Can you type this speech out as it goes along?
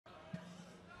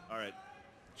right.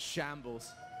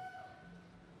 Shambles.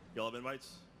 Y'all have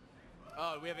invites?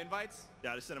 Oh, we have invites?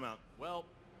 Yeah, just send them out. Well,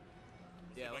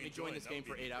 yeah, if let I me can join join, this that game would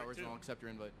for be 8 great hours too. and I'll accept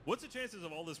your invite. What's the chances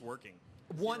of all this working?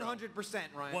 100%,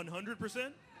 Ryan.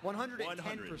 100%?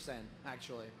 110%,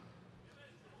 actually.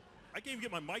 I can't even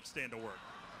get my mic stand to work.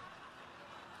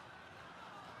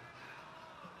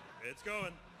 It's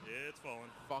going. It's falling.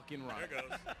 Fucking right. There it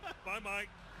goes. Bye, Mike.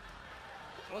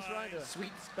 What's Bye. Ryan doing?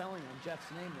 Sweet spelling on Jeff's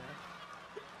name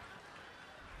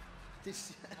there.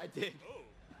 I did. Oh.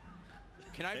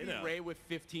 Can I Hey, be now. Ray with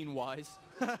 15 Ys?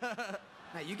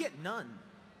 Now, you get none.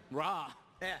 Rah.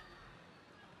 Yeah.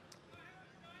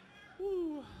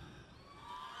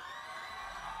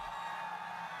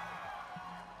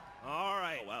 All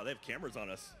right. Oh, wow, they have cameras on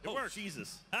us. It Oh, works.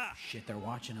 Jesus. Ah. Shit, they're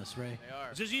watching us, Ray. They are.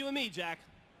 It's just you and me, Jack.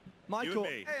 You Michael,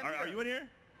 and me. Hey, I'm Are here. you in here?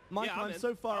 Michael, Yeah, I'm I'm in.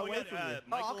 so far Oh, we away got, from you. I'll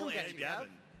Michael come get and you, Gav. Gavin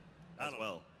I as don't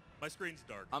well. know. My screen's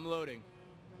dark. I'm loading.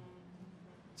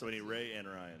 So we need Ray and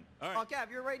Ryan. All Oh, right.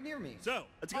 Gav, you're right near me. So,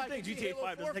 That's a good Mike, thing. I see GTA Halo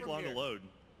 5 doesn't 4 take from long to here. load.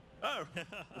 Oh.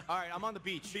 All right, I'm on the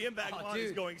beach. Being back Oh, on is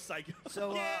dude. going psycho.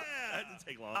 So, yeah. That didn't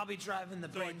take long. I'll be driving the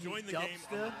So I brand new joined the game.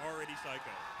 Dubster. I'm already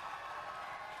psycho.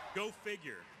 Go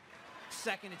figure.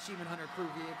 Second Achievement Hunter crew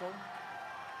vehicle.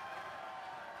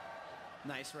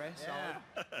 Nice, Ray. Yeah.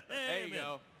 Solid. There you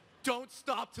go. Don't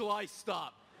stop till I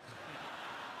stop.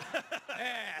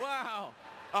 Wow.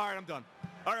 All right, I'm done.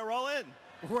 All right, we're all in.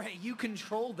 Ray, you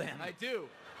control them. I do.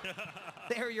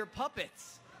 They're your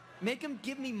puppets. Make them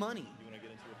give me money. You want to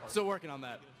get into your apartment? Still working on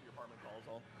that. Get into your apartment calls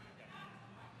all?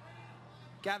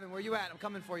 Gavin, where you at? I'm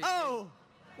coming for you. Oh,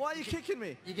 why are you kicking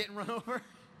me? You getting run over?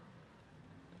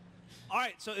 All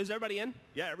right, so is everybody in?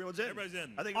 Yeah, everyone's in. Everybody's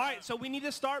in. I think. All right, so we need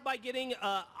to start by getting,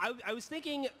 I was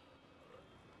thinking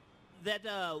that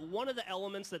one of the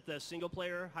elements that the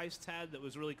single-player heist had that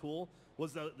was really cool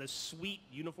was the sweet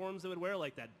uniforms they would wear,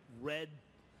 like that red,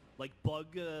 like bug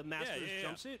master's yeah.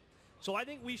 jumpsuit. So I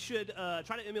think we should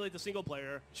try to emulate the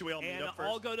single-player. Should we all meet and up first?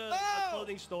 all go to a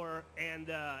clothing store and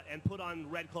put on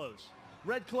red clothes.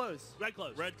 Red clothes. Red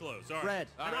clothes. Red clothes. All right. Red.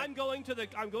 And I'm going to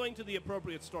the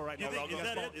appropriate store right You now. think, is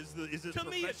that it? Is it To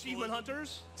me, professionalism? achievement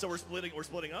hunters. So we're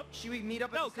splitting up? Should we meet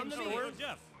up No, at the come same to me. store? Where's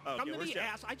Jeff? Oh, Come okay, to where's me, Jeff?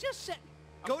 ass. I just said,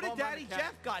 Go to calling Daddy my cat.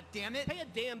 Jeff, God damn it. pay a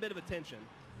damn bit of attention.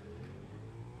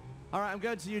 All right, I'm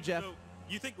going to you, Jeff. So,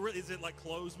 you think, is it like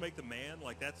clothes make the man?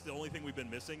 Like, that's the only thing we've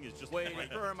been missing is just Waiting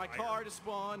like, for my tire? car to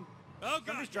spawn. Oh, God.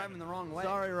 Somebody's driving the wrong way.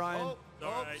 Sorry, Ryan. Oh,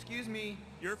 All right. excuse me.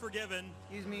 You're forgiven.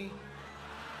 Excuse me.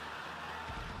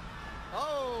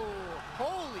 Oh,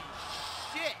 holy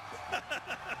shit.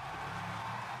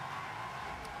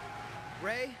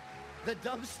 Ray, the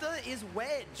dumpster is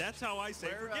wedged. That's how I say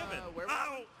Where, forgiven. where-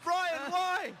 Ow! Brian,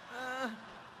 why?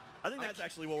 I think that's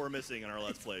actually what we're missing in our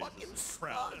Let's Plays. fucking is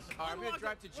crowd. All right, I'm going to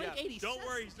drive to Jeff. Don't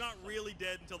worry, he's not really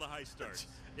dead until the heist starts.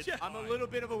 It's I'm a fine. little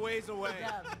bit of a ways away.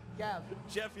 Gav,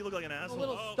 Jeff, you look like an I'm a asshole.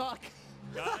 little Oh. stuck.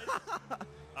 Guys,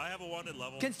 I have a wanted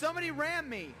level. Can somebody ram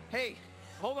me? Hey,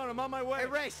 Hold on, I'm on my way. hey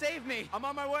Ray, save me. I'm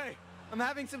on my way. I'm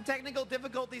having some technical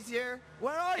difficulties here.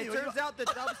 Where are you? It turns out the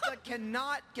dumpster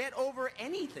cannot get over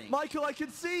anything. Michael, I can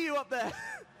see you up there.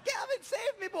 Gavin,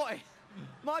 save me, boy.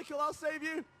 Michael, I'll save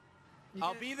you.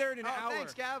 I'll be there in an hour.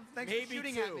 Thanks, Gav. Thanks Maybe for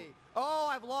shooting two. at me. Oh,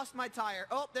 I've lost my tire.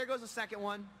 Oh, there goes the second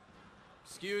one.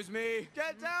 Excuse me.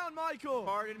 Get down, Michael.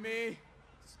 Pardon me.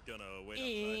 It's gonna wait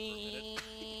outside for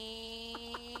a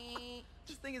minute.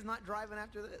 This thing is not driving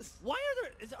after this. Why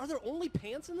are there only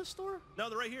pants in the store? No,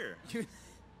 they're right here.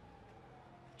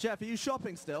 Jeff, are you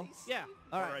shopping still? Yeah.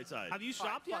 All On right. the right side. Have you All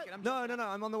right, shopped fuck yet? it, I'm No,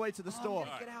 I'm on the way to the Oh, store. I'm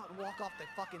gonna get out and walk off the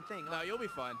fucking thing. No, you'll be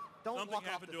fine. Don't Something walk off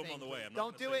happened the to him thing. on the way. I'm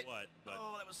Don't not do gonna say it. what, but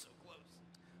Oh, that was so close.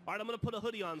 All right, I'm going to put a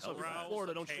hoodie on so if you're Browse in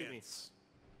Florida, don't shoot me. pants.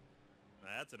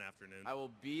 That's an afternoon. I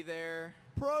will be there.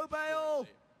 Pro bail.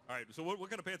 All right, so what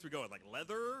kind of pants we going? Like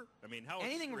leather? I mean, how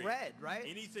Anything extreme? red, right?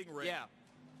 Anything red. Yeah.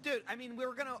 Dude, I mean, we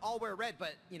were gonna all wear red,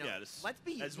 but you know, Yeah, just let's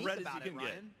be as unique red as about you it, can get.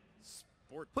 Ryan.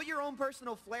 Sport. Put your own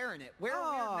personal flair in it. Wear a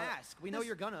weird Oh, mask. We know this-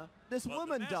 you're gonna. This Well, the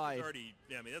woman mask is died. Already,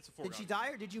 yeah, I mean, that's a Did foregone. she die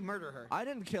or did you murder her? I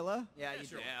didn't kill her. Yeah, Yeah, you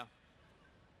sure. did.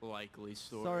 Yeah. Likely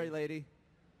story. Sorry, lady.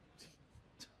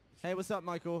 Hey, what's up,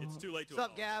 Michael? It's too late to What's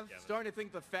up, apologize, Gav? Gavin. Starting to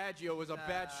think the Faggio was a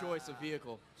bad choice of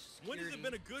vehicle. When has it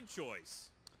Security. been a good choice?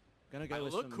 Gonna go I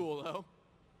with look some- cool, though.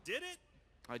 Did it?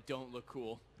 I don't look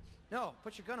cool. No,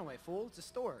 put your gun away, fool. It's a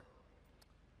store.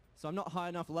 So I'm not high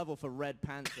enough level for red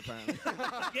pants, apparently.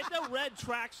 Get the red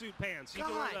tracksuit pants. You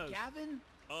can wear God, those. Gavin.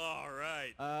 All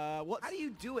right. What's, How do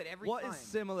you do it every what time? is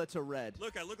similar to red?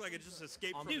 Look, I look like I just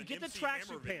escaped from Dude, an get the MC tracksuit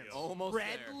Hammer pants. video. Almost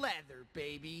Red there. leather,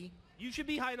 baby. You should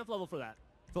be high enough level for that.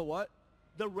 For what?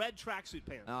 The red tracksuit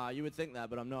pants. You would think that,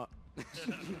 but I'm not.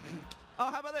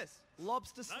 Oh, how about this?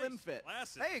 Lobster Slim Nice. Fit.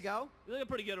 Classic. There you go. You're looking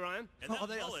pretty good, Ryan. And that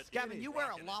they are mullet skinny. Gavin, is you wear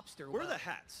rocking a it. lobster. Where are well. the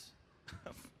hats?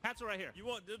 Hats are right here. You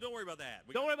want? Don't worry about the hat.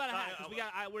 Don't worry about a hat,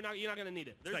 because you're not gonna need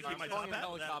it. There's Can I keep my I'm top calling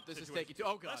Calling it a hat? helicopter. This is taking too.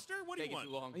 Oh god. Lester, what do you taking want?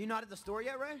 too long. Are you not at the store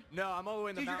yet, Ray? No, I'm all the way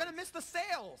in the Dude, you're mountains. gonna miss the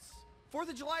sales. 4th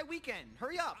of July weekend.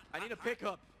 Hurry up. I need a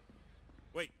pickup.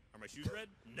 Wait, are my shoes red?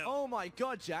 No. Oh my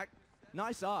God, Jack.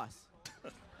 Nice ass.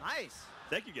 Nice.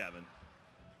 Thank you, Gavin.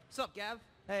 What's up, Gav?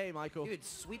 Hey, Michael. Dude,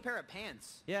 sweet pair of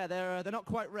pants. Yeah, they're not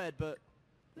quite red, but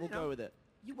we'll You know. go with it.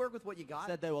 You work with what you got.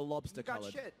 Said they were lobster you got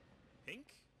colored. shit. Pink?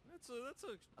 That's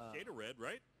a shade of red,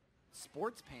 right?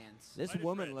 Sports pants. This Lightest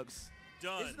woman red. looks.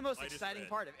 Done. This is the most Lightest exciting red.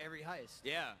 part of every heist.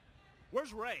 Yeah.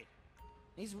 Where's Ray?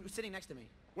 He's sitting next to me.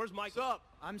 Where's Mike? What's up?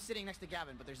 I'm sitting next to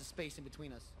Gavin, but there's a space in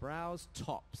between us. Browse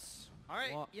tops. All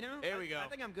right, What? you know, There we go. I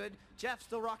think I'm good. Jeff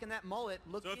still rocking that mullet,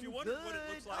 looking if you wondered good. what it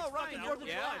looks like, oh, it's Ryan, fucking 4th of out.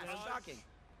 July. Yeah. That's shocking.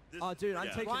 This, Oh, dude, I'm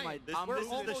Yeah. taking Ryan, my. This, We're this is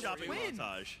the almost shopping twins.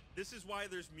 montage. This is why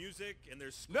there's music and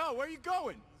there's. No, where are you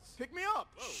going? Pick me up.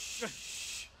 Whoa.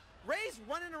 Ray's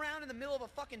running around in the middle of a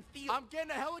fucking field. I'm getting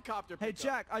a helicopter. Hey, pickup.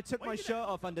 Jack, I took Why my you get shirt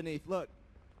off underneath. Look.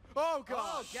 Oh god.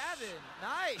 oh, Gavin.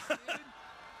 Nice, dude.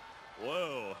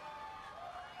 Whoa.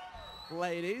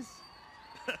 Ladies.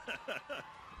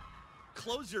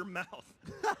 Close your mouth.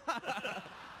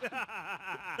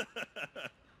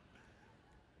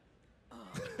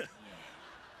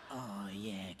 Oh,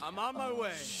 yeah. I'm on my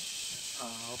way.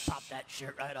 Oh, pop that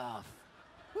shirt right off.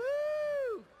 Woo!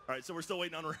 All right, so we're still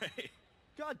waiting on Ray.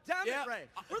 God damn Yeah. it, Ray.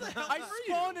 Where the hell I are you?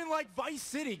 spawned in like Vice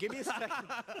City. Give me a second.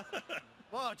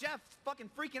 Whoa, Jeff's fucking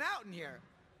freaking out in here.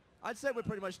 I'd say we're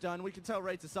pretty much done. We can tell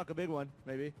Ray to suck a big one,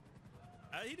 maybe.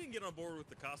 He didn't get on board with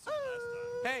the costume last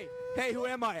time. Hey, who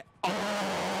am I?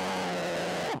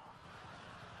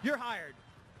 You're hired.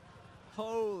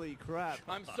 Holy crap.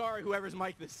 I'm sorry, whoever's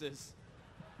mic this is.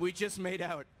 We just made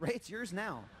out. Ray, it's yours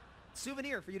now.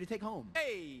 Souvenir for you to take home.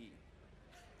 Hey.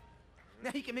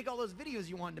 Now you can make all those videos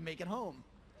you wanted to make at home.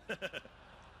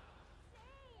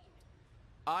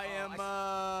 I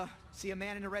am See a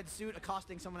man in a red suit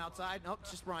accosting someone outside. Nope,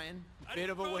 it's just Ryan. I bit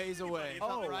didn't of a cross ways anybody. away. It's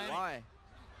not Oh, like Ryan. why?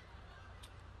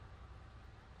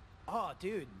 Oh,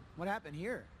 dude, what happened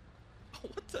here?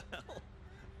 What the hell?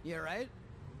 You all right?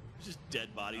 There's just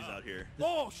dead bodies out here.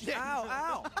 Oh, shit. Ow,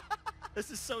 ow.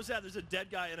 This is so sad. There's a dead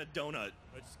guy in a donut.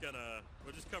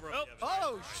 We'll just cover up Oh, the evidence.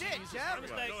 Oh, shit, Jeff.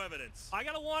 mistake. No evidence. I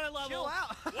got a wanted level. Chill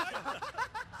out. What?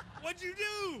 What'd you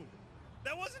do?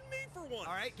 That wasn't me for once.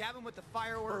 All right, Gavin with the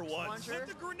fireworks For once. launcher. Put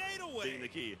the grenade away. Taking the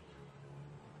key. You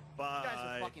Bye.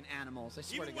 guys are fucking animals, I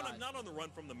swear Even to when God. I'm not on the run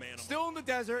from the man, I'm Still in the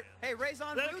desert. Hey, Ray's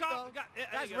on The route, cop though. got- there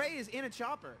Guys, you go. Ray is in a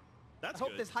chopper. That's I hope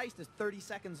good. this heist is 30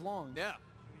 seconds long. Yeah.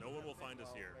 no one will find us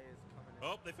here.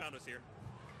 Oh, they found us here.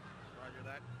 Roger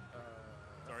that.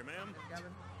 Sorry, ma'am.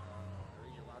 Gavin?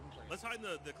 Let's hide in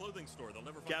the clothing store. They'll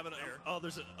never find Gavin, us there. oh,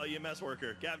 there's a EMS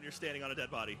worker. Gavin, you're standing on a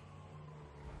dead body.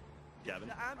 Gavin.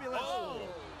 The ambulance. Oh,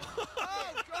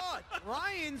 God.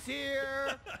 Ryan's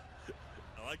here.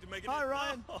 I like to make it. Hi,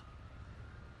 Ryan.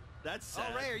 That's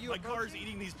sad. Oh, Ray, are you My car's approaching?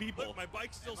 eating these people. Look, my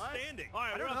bike's still I? standing. All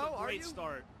right, I we're don't off know, to a are great you?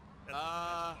 start. That's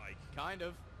the bike. Kind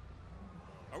of.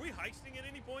 Are we heisting at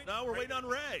any point? No, we're Right? waiting on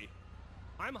Ray.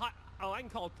 I'm hot. Oh, I can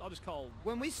call. I'll just call.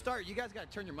 When we start, you guys got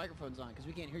to turn your microphones on because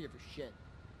we can't hear you for shit.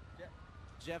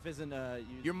 Jeff isn't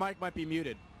Your mic might be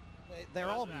muted. They're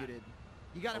How's all that? muted.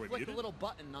 You got Are to we flick the muted? little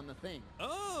button on the thing.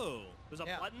 Oh. There's a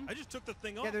Yeah. button. I just took the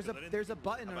thing off. Yeah, there's 'cause I a didn't there's a think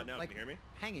button How about now? like Can you hear me?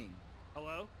 hanging.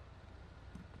 Hello.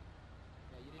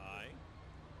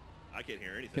 I can't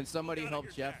hear anything. Can somebody Gotta help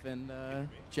hear Jeff Jack. and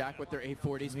Jack with their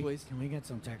 840s, please? Can we get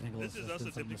some technical This is us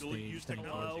assistance on the attempting to use stage? Thank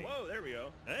you. technology. Whoa, there we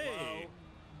go. Hey. Hello.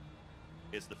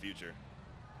 It's the future.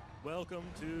 Welcome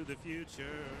to the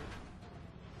future.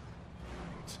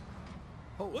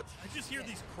 Oh, What? I just hear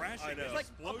these crashing I know. There's like a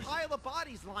explosions. pile of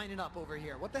bodies lining up over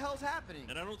here. What the hell's happening?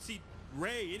 And I don't see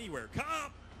Ray anywhere.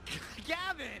 Cop!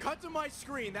 Gavin! Cut to my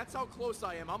screen. That's how close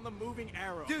I am. I'm the moving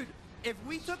arrow. Dude, if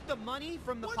we took the money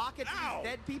from the What? pockets of Ow.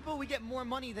 these dead people, we get more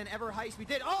money than ever heist we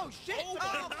did. Oh, shit! Oh,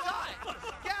 Oh, my God!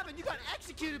 Gavin, you got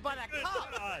executed by that Good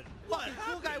cop! God. Fucking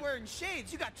cool guy happened? wearing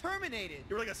shades. You got terminated.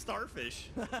 You're like a starfish.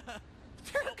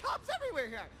 There are cops everywhere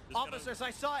here. Just gotta- Officers, I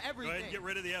saw Go ahead everything. and get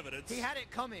rid of the evidence. He had it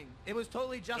coming. It was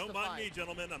totally justified. Don't mind me,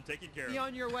 gentlemen. I'm taking care of Be it.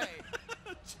 on your way.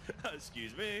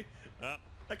 Excuse me. Uh,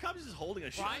 That cop is just holding a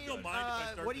Ryan, don't shotgun. mind if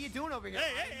I start what are you this- doing over here?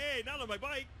 Hey, Ryan? hey, not on my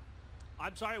bike.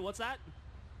 I'm sorry. What's that?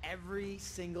 Every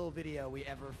single video we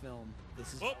ever filmed,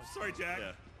 this is. Oh, sorry, Jack.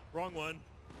 Yeah. Wrong one.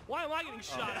 Why am I getting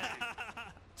shot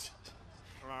at?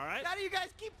 All right. How do you guys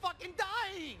keep fucking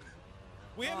dying?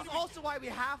 We This haven't is also why we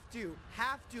have to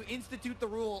institute the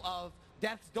rule of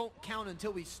deaths don't count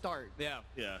until we start. Yeah.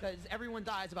 Yeah. Because everyone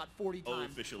dies about 40 Oh,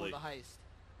 times officially. before the heist.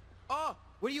 Oh,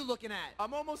 What are you looking at?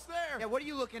 I'm almost there. Yeah, what are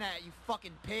you looking at, you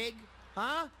fucking pig?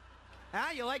 Huh?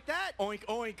 Huh? You like that? Oink,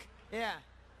 oink. Yeah.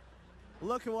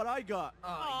 Look at what I got.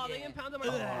 Oh, yeah. they impounded my...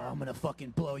 I'm gonna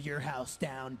fucking blow your house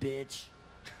down, bitch.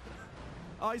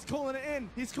 Oh, he's calling it in.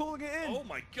 He's calling it in. Oh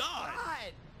my God.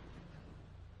 God.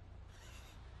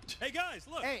 Hey guys,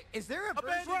 look. Hey, is there a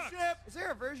Abandoned version? ship. Is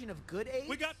there a version of good aid?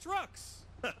 We got trucks.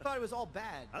 I thought it was all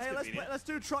bad. That's Hey, convenient. let's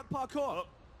do truck parkour.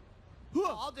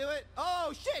 Oh, I'll do it.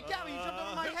 Oh shit, Gabby, you jumped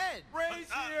over my head.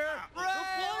 Ray's here. Ray!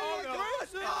 Oh,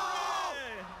 no. no. Oh!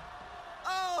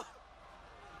 Oh!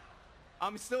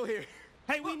 I'm still here.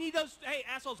 Hey, we need those... Hey,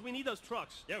 assholes, we need those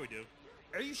trucks. Yeah, we do.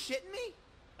 Are you shitting me?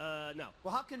 No.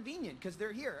 Well, how convenient, because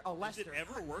they're here. Oh, Has Lester. it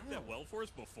ever worked that well for us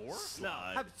before? No.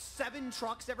 Have 7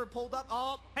 trucks ever pulled up?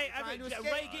 Oh, Hey, trying to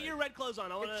escape. Ray, get your red clothes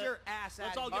on. I wanna... Get your ass out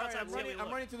Let's of all here. get All right, outside and see how we I'm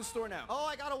look. running to the store now. Oh,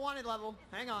 I got a wanted level.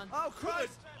 Hang on. Oh,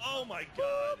 Christ. Oh my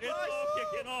God. It's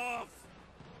all kicking off.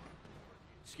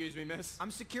 Excuse me, miss.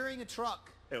 I'm securing a truck.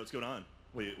 Hey, what's going on?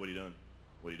 What are you doing?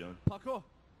 What are you doing? Parkour.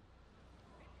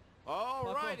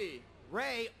 Alrighty.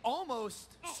 Ray,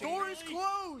 almost. Store is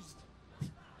closed.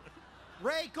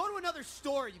 Ray, go to another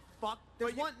store, you fuck. There's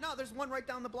Wait, you- one. No, there's one right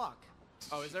down the block.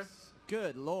 Oh, is there?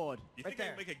 Good Lord. You Right think I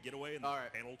there. can make a getaway in the All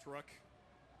right. panel truck?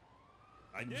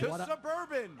 I did. To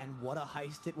Suburban. And what a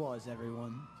heist it was,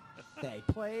 everyone. They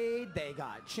played, they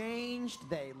got changed,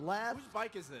 they left. Whose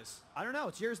bike is this? I don't know,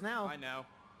 it's yours now. I know.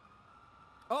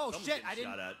 Oh Someone's shit, getting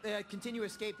I shot didn't continue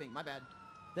escaping. My bad.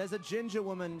 There's a ginger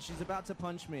woman. She's about to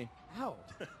punch me. Ow.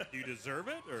 Do you deserve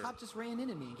it, or? Cop just ran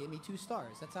into me and gave me 2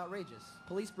 stars. That's outrageous.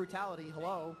 Police brutality,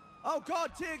 hello. Oh,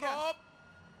 God, tear gas. Oh.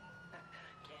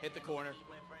 Hit the corner.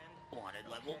 Wanted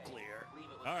level clear.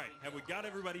 All right, have we got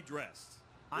everybody dressed?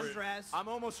 I'm We're- dressed. I'm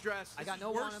almost dressed. I got It's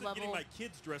no worse wanted than getting level. my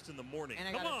kids dressed in the morning. And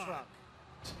I Come got on. a truck.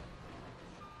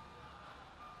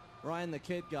 Ryan, the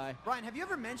kid guy. Ryan, have you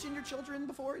ever mentioned your children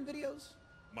before in videos?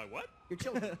 My what? Your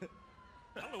children.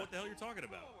 I don't know what the hell you're talking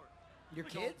about. Your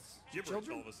kids? Gibberish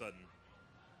Children? all of a sudden.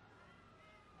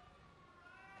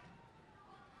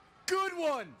 Good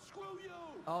one.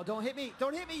 Oh, don't hit me.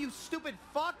 Don't hit me, you stupid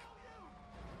fuck.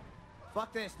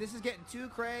 Fuck this. This is getting too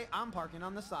cray. I'm parking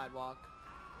on the sidewalk.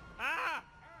 Ah!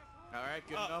 All right,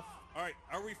 good enough. All right,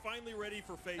 are we finally ready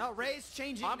for phase? No, Ray's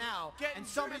changing I'm now. getting And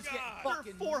somebody's triggered. getting There are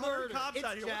fucking 400 murdered. cops It's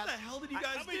out here. Jeff. What the hell did you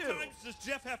guys How many do? times does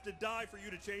Jeff have to die for you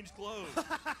to change clothes?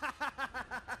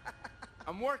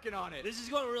 I'm working on it. This is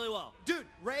going really well. Dude,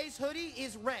 Ray's hoodie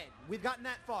is red. We've gotten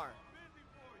that far.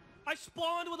 I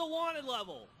spawned with a wanted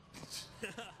level.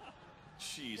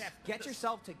 Jeez. Jeff, get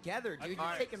yourself together, dude. You're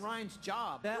Alright. taking Ryan's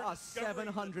job. There are Discovering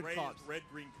 700 that Ray cops. is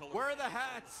red-green color. Where are the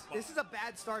hats? This is a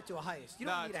bad start to a heist. You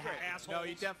don't No, need it's a hat. great. Assholes. No,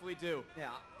 you definitely do. Yeah,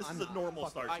 This I'm is a not. normal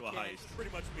Fuck start I to a can't. heist. Pretty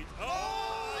much means.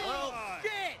 Oh, God.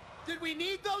 shit! Did we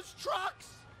need those trucks?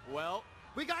 Well,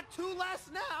 We got 2 less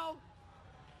now.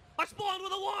 I spawned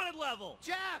with a wanted level.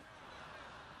 Jeff!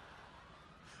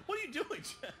 What are you doing,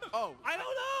 Jeff? oh, I don't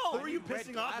know. Who are you red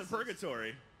pissing off in glasses.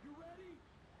 purgatory?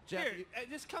 Jeff, Here,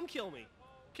 just come kill me.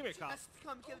 Come here, cop.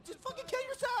 Just fucking kill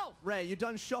yourself! Ray, you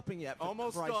done shopping yet? for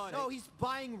Almost Christ's done. sake? No, he's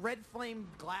buying red flame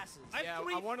glasses. I Yeah, have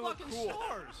 3 I wanna look fucking cool.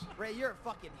 stars. Ray, you're a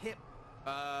fucking hip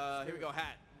here we go,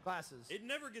 hat. glasses. It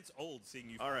never gets old seeing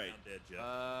you All fall right. down dead,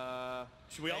 Jeff.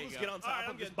 Should we all there you just go. get on All top right,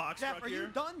 I'm of this good. box Jeff, truck are here? you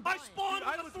done I buying? spawned Dude,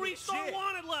 I with a was 3-star legit.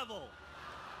 wanted level.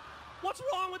 What's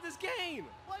wrong with this game?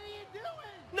 What are you doing?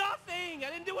 Nothing. I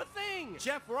didn't do a thing.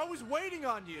 Jeff, we're always waiting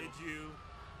on you. Did you?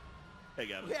 Hey,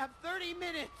 Gavin. We have 30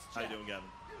 minutes. How you Jeff. doing, Gavin?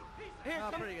 Here,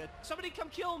 Oh, come, pretty good. somebody come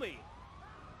kill me.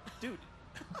 Dude,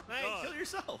 Hey, kill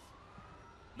yourself.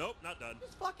 Nope, not done.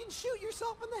 Just fucking shoot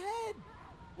yourself in the head.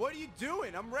 What are you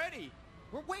doing? I'm ready.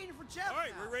 We're waiting for Jeff All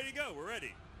right, now. we're ready to go. We're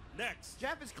ready. Next.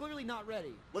 Jeff is clearly not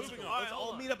ready. Let's, Moving let's on. Alright, all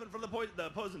hold on. meet up in front of the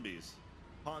poison bees.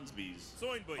 Pons bees.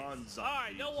 Soin bees. Pons all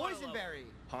right, no wanted level. Boysenberry.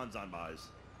 Pons on buys.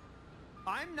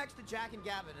 I'm next to Jack and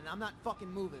Gavin, and I'm not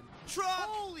fucking moving. Truck!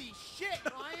 Holy shit,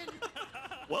 Ryan!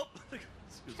 Well,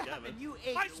 excuse Gavin, Gavin. you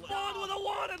ate. I spawned with a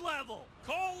wanted level.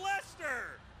 Call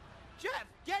Lester. Jeff,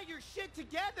 get your shit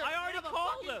together. I already we have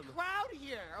called a fucking him. crowd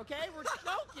here, okay? We're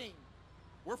joking.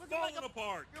 We're Looking falling like a-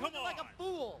 apart. You're Come looking on. like a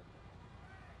fool.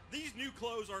 These new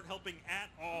clothes aren't helping at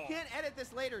all. You can't edit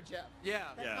this later, Jeff. Yeah.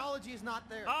 Technology is not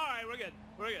there. All right, we're good.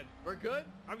 We're good. We're good?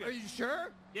 I'm good. Are you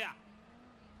sure? Yeah.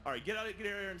 All right, get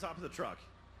here on top of the truck.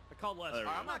 I called Lester. There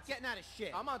we go. I'm not getting out of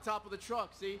shit. I'm on top of the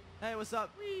truck, see? Hey, what's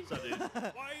up? What's up, dude?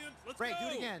 Why you? Let's Ray, go.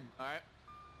 do it again. All right.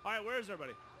 All right, where is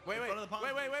everybody? Wait, In wait, front of the pond.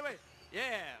 wait. Yeah,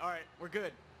 all right, we're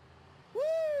good. Woo!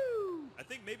 I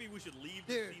think maybe we should leave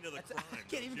the Dude, scene of the that's- crime. I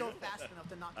can't even don't go you? fast enough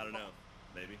to knock I don't them know. off.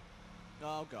 Maybe.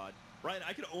 Oh, God. Ryan,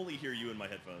 I can only hear you in my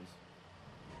headphones.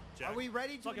 Jack. Are we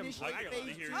ready to Fucking initiate I can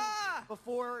only phase hear 2 you.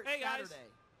 before Hey, guys. Saturday?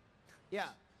 Yeah.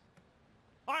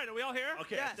 All right, are we all here?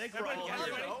 Okay, Yes. I think we're Everybody all get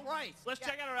here. ready? Oh, right. Let's Yeah.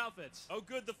 check out our outfits. Oh,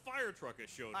 good. The fire truck has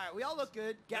showed All up. right, we all look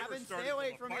good. Never Gavin, started stay away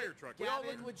from from a fire it. truck. We all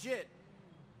Gavin. look legit.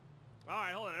 All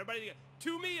right, hold on. Everybody get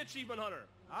to me, Achievement Hunter.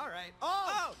 All right.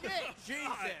 Oh, shit.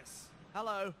 Jesus.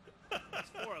 Hello.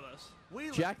 There's 4 of us.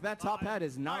 Jack, that top hat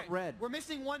is All not right, red. We're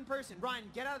missing one person. Ryan,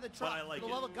 get out of the truck. I like For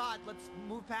the it. love of God, let's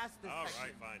move past this. All section.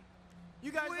 right, fine.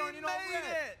 You guys aren't in all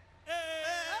red. Hey!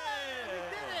 We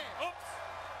did it. Oops.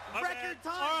 My Record bad.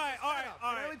 time. All right, all right,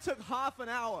 all It right. only took half an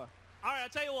hour. All right, I'll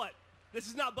tell you what. This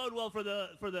is not bode well for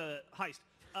the heist.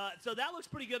 So that looks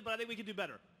pretty good, but I think we can do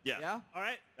better. Yeah. Yeah? All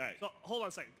right? All right. So hold on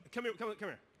a second. Come here, come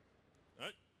here. All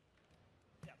right.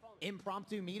 Yeah, follow me.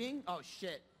 Impromptu meeting? Oh,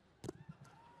 shit.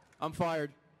 I'm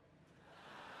fired.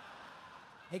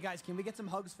 Hey, guys, can we get some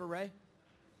hugs for Ray?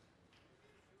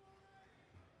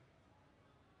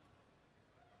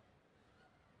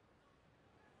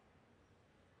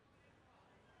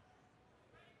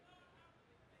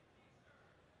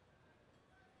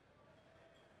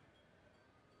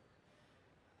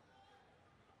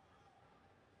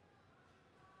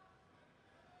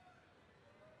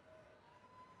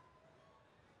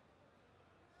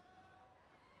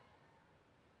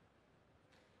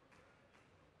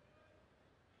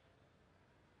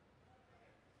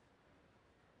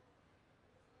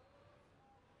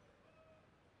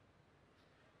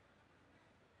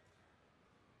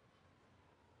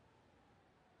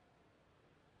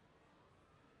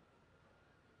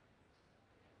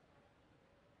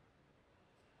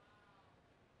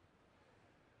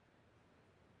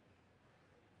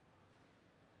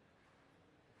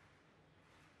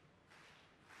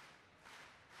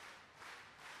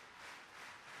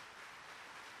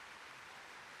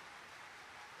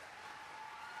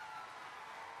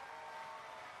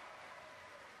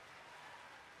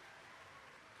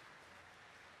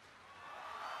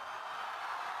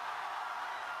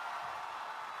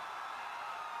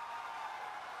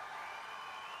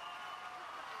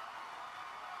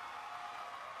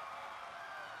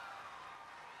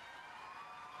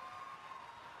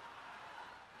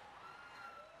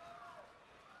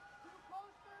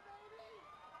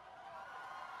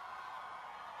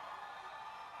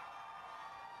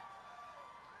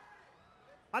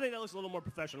 I think that looks a little more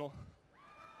professional.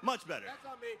 Much better. That's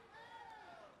on me.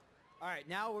 All right,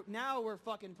 now we're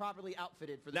fucking properly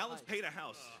outfitted for the Now let's heist. paint a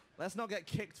house. Let's not get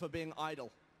kicked for being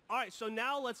idle. All right, so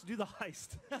now let's do the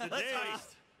heist. Let's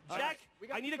heist. Jack, We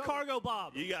got I need a you cargo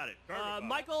bob. You got it.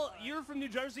 Michael, you're from New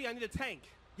Jersey. I need a tank.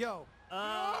 Yo,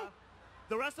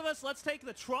 The rest of us, let's take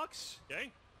the trucks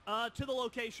Okay. to the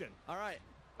location. All right.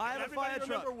 I have a Everybody fire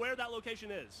remember truck. where that location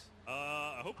is.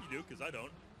 I hope you do, because I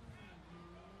don't.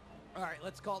 all right,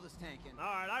 let's call this tank in. All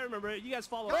right, I remember it. You guys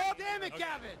follow God me. damn it, Okay.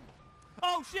 Gavin!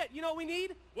 Oh, shit. You know what we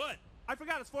need? What? I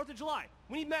forgot. It's 4th of July.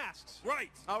 We need masks. Right.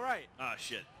 All right. Ah,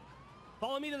 shit.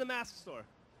 Follow me to the mask store.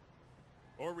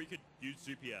 Or we could use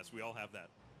GPS. We all have that.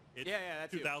 It's Yeah,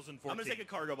 that's you. 2014. I'm going to take a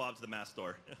cargo bob to the mask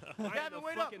store. I had Gavin, to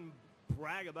wait up. fucking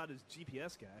brag about his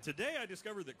GPS guy. Today I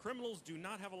discovered that criminals do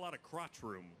not have a lot of crotch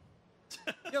room.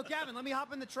 Yo, Gavin, let me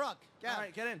hop in the truck. Gavin. All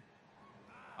right, get in.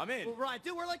 I'm in. Well, right,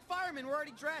 dude, we're like firemen. We're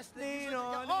already dressed. Nino,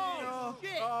 Oh, shit!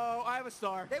 Oh, I have a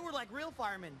star. They were like real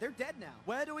firemen. They're dead now.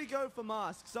 Where do we go for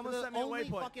masks? Someone The sent me a only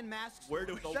waypoint. fucking masks. Where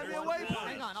do we Send me a go? waypoint.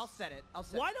 Hang on, I'll set it.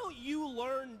 Why don't you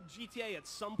learn GTA at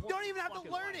some point? You don't even have to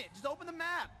Fucking learn life? it. Just open the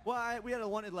map. Well, we had a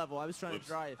wanted level. I was trying Oops. to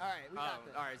drive. All right, we got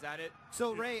this. All right, is that it?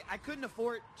 So, Ray, I couldn't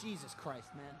afford... Jesus Christ,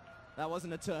 man. That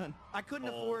wasn't a turn. I couldn't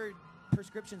Oh. afford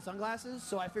prescription sunglasses,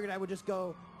 so I figured I would just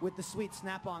go with the sweet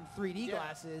Snap-on 3D Yeah.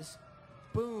 glasses.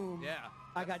 Boom. Yeah.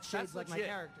 I got shades That's like my legit.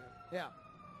 character. Yeah.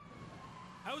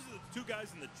 How is it that the two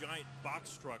guys in the giant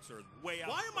box trucks are way out?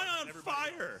 Why am front I and on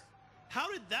everybody fire? else? How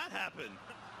did that happen?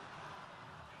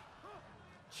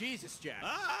 Jesus, Jack.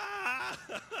 Ah!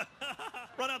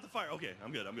 Run out the fire. Okay,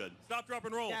 I'm good. I'm good. Stop, drop,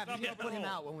 and roll. Yeah, Stop, you drop, can put and him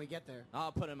roll. out when we get there.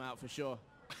 I'll put him out for sure.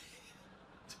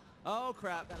 Oh,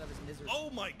 crap. Out of his misery. Oh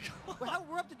my god.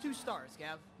 We're up to 2 stars,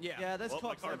 Gav. Yeah. Yeah, there's Well, my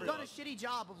cops car We've blew everywhere. done a shitty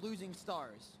job of losing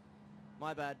stars.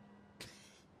 My bad.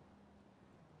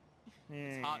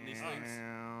 It's hot in these things.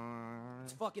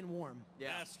 It's fucking warm. Yeah.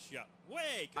 Mask shot.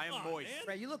 Way, come I am on, moist. man.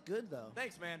 Ray, you look good, though.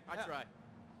 Thanks, man. I Yeah. try.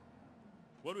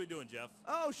 What are we doing, Jeff?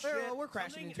 Oh, shit. We're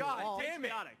crashing into God a wall. damn it.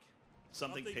 Chaotic.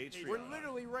 Something Something Patriot. Patriot. We're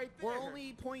literally right there. We're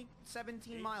only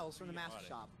 0.17 miles from the mask Chaotic.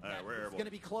 shop. All right, we're It's airborne. going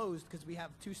to be closed because we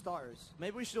have 2 stars.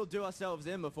 Maybe we should all do ourselves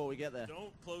in before we get there.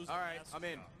 Don't close All the right, mask I'm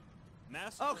in. shop.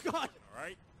 Mask Oh, shop, God. All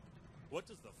right. What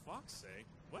does the fox say?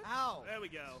 What? Ow. There we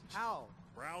go. Ow.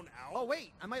 Brown owl? Oh,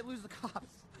 wait. I might lose the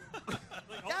cops.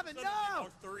 Like, all Gavin, of a sudden, I'm no!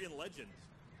 Arthurian legend.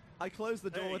 I closed the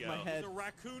There door you with my go. head. He's a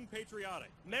raccoon patriotic.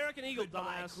 American Eagle,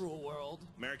 Goodbye, dumbass. cruel world.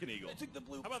 American Eagle.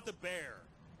 How about the bear?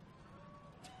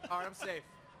 All right, I'm safe.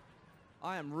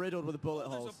 I am riddled with bullet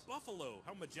There's holes. a buffalo.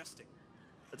 How majestic.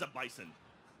 It's a bison.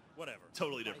 Whatever.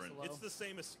 Totally different. Hello. It's the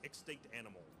same as extinct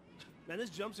animal. Man, this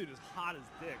jumpsuit is hot as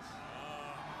dicks.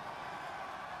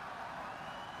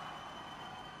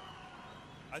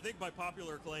 I think by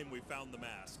popular acclaim, we found the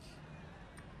mask.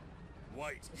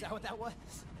 White. Is that what that was?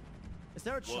 Is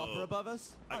there a Whoa. chopper above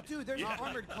us? Oh, dude, there's Yeah. an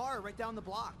armored car right down the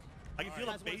block. I can feel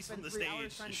Guys the wanna bass spend from the 3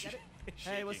 hours stage. trying to get it?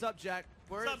 Hey, what's up, Jack?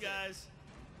 Where What's is up, it? guys?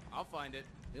 I'll find it.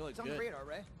 You look It's on the good. radar,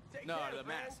 Ray. No, the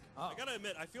mask. I gotta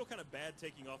admit, I feel kind of bad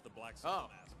taking off the black skull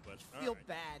Oh. mask, but Feel all right.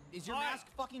 bad. Is your All right. mask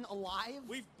fucking alive?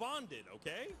 We've bonded,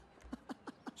 okay?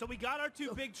 So we got our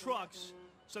two big trucks.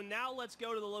 So now let's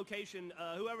go to the location.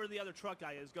 Whoever the other truck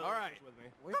guy is, go to All the right. location with me.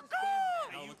 Where's this damn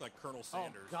I mask? look like Colonel Oh,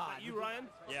 Sanders. God. You, Ryan?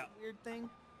 Yeah. Weird thing.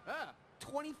 Ah,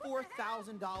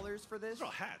 $24,000 for this? These are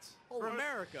all hats. for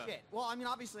America. Shit. Well, I mean,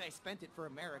 obviously I spent it for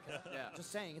America. Yeah.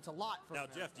 Just saying, it's a lot for Now,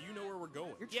 America. Jeff, do you know where we're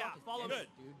going? Your Yeah, truck is follow dead,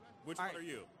 me. dude. Which All one right. are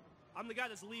you? I'm the guy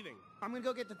that's leaving. I'm gonna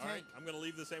go get the All right, tank. I'm gonna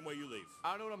leave the same way you leave.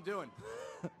 I don't know what I'm doing.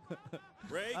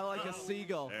 Ray, I like go. a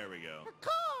seagull. There we go.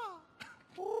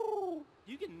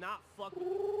 You cannot fuck.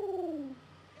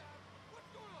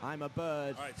 I'm a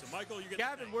bird. All right, so Michael, you get the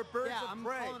Gavin, tank. we're birds Yeah, of I'm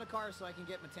prey. calling a car so I can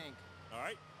get my tank. All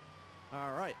right.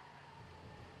 All right.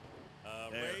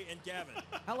 There. Ray and Gavin.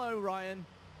 Hello, Ryan.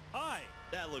 Hi.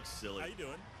 That looks silly. How you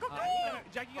doing?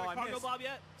 Jack, you got Oh, a I cargo missed. bob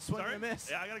yet? Swing Sorry? and a miss.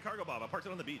 Yeah, I got a cargo bob. I parked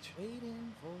it on the beach.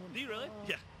 Waiting for Do you really?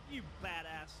 Yeah. You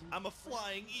badass. I'm a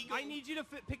flying eagle. I need you to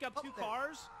pick up two Up there.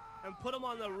 cars and put them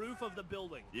on the roof of the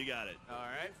building. You got it. All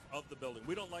right. Of the building.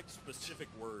 We don't like specific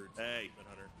words. Hey.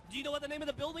 Hunter. Do you know what the name of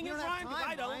the building We is, don't have Ryan? 'Cause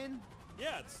time, I don't. Ryan.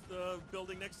 Yeah, it's the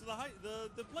building next to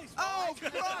the place. Oh,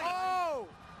 Christ. Oh!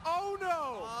 Oh,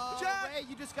 no! Oh, Jack! Ray,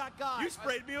 you just got got. You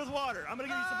sprayed me with water. I'm gonna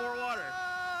give you some more water.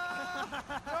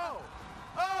 No!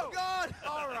 Oh, God!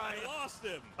 All I right. lost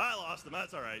him. I lost him.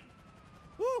 That's all right.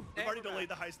 Woo! We've already we're delayed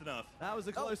back. the heist enough. That was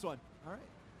a close one. All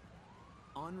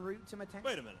right. En route to my tank.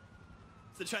 Wait a minute.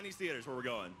 It's the Chinese theaters where we're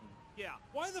going. Yeah.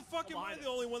 Why the fuck am I Behind the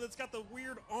it. only one that's got the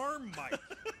weird arm mic?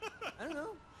 I don't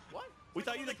know. What? We It's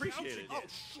thought like you'd on the couch appreciate it. again.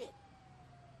 Shit.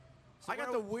 I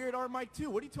got the weird arm mic, too.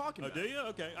 What are you talking Oh, about? do you?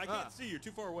 Okay. I can't Ah. see. You're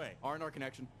too far away. R&R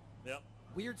connection. Yep.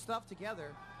 Weird stuff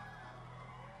together.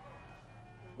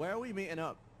 Where are we meeting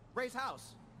up? Ray's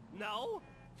house. No.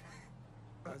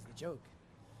 That was the joke.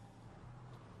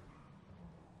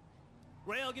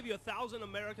 Ray, I'll give you $1,000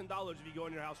 American dollars if you go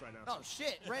in your house right now. Oh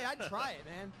shit, Ray, I'd try it,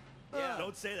 man. Yeah.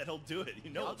 Don't say that. He'll do it. You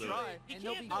know I'll he'll do try it. it. He And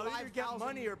there'll can't be do it. I'll either get 5,000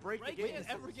 money or break Ray the can't game.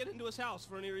 ever get into his house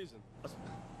for any reason.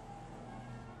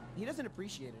 He doesn't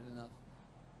appreciate it enough.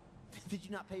 Did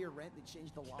you not pay your rent? They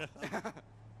changed the law.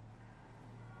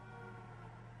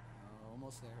 Oh,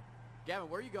 almost there. Gavin,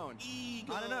 where are you going?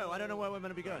 Eagle. I don't know. I don't know where we're going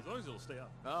to be going. As long as it'll stay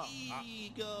up. Oh.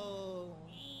 Eagle.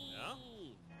 Yeah?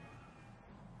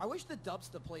 I wish the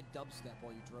dubstep played dubstep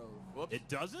while you drove. Whoops. It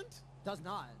doesn't? Does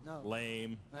not. No.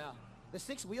 Lame. Yeah. The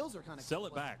 6 wheels are kind of Sell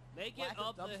it back. Make it Lack of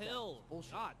up the dubstep. hill.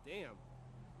 Bullshit. God damn.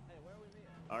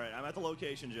 All right, I'm at the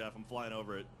location, Jeff. I'm flying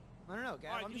over it. I don't know, Gav.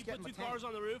 All right, I'm can you just put getting my two tank. cars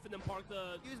on the roof and then park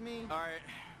the... Excuse me. All right.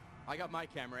 I got my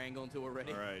camera angle until we're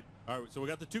ready. All right. All right, so we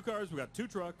got the 2 cars, we got 2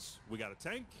 trucks, we got a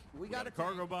tank, We got a a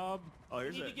cargo tank. bob. Oh, We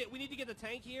here's need to get the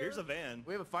tank here. here's a van.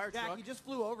 We have a fire Jack, truck. you just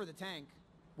flew over the tank.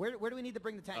 Where do we need to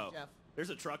bring the tank, Oh, Jeff? there's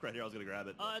a truck right here. I was gonna grab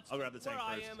it. It's I'll grab the tank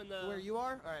where first. I am in the... Where you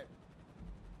are? All right.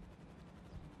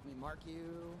 Let me mark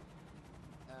you.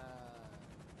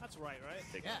 That's right, right?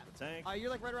 Take Yeah. out the tank. You're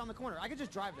like right around the corner. I could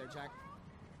just drive there, Jack.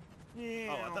 Oh,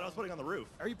 I thought I was putting on the roof.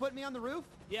 Are you putting me on the roof?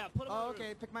 Yeah, put him Oh, on the okay.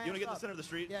 roof. Pick my You ass want to get up. the center of the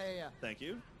street? Yeah, yeah, yeah. Thank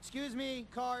you. Excuse me,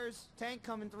 cars, tank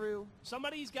coming through.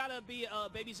 Somebody's got to be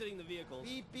babysitting the vehicles.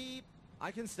 Beep, beep.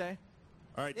 I can stay.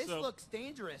 All right, This so looks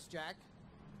dangerous, Jack.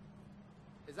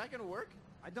 Is that going to work?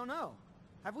 I don't know.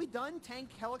 Have we done tank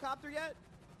helicopter yet?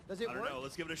 Does it I don't work? know.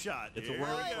 Let's give it a shot. It's a Here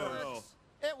whirly we it go. works.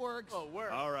 It works. Oh,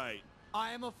 work. All right.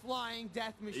 I am a flying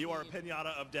death machine. You are a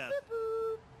pinata of death.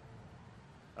 Boop.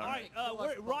 All right,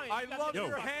 Alright, Ryan, I you got love the other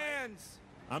your truck, right? hands.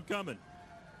 I'm coming.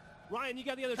 Ryan, you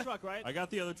got the other truck, right? I got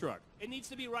the other truck. It needs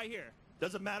to be right here.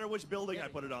 Doesn't matter which building I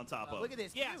put it on top of. Look at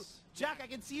this. Yes. Dude, Jack, I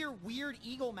can see your weird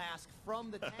eagle mask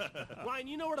from the tank. Ryan,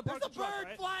 you know where to There's park a the truck, bird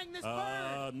right? flying this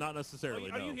bird. Not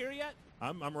necessarily, Are no. you here yet?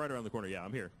 I'm right around the corner. Yeah,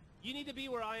 I'm here. You need to be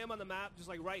where I am on the map, just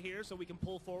like right here, so we can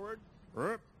pull forward.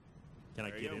 Can I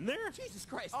There you get go. in there? Jesus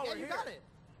Christ. Oh, yeah, we're you here. got it.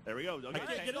 There we go. Okay,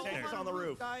 can't get in tank's there. on the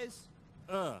roof. Guys.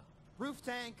 Uh, Roof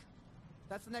tank.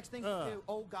 That's the next thing to do.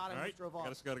 Oh God, I All just right, drove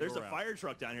off. gotta There's go a around. fire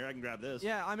truck down here. I can grab this.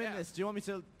 Yeah, I'm in Yeah. this. Do you want me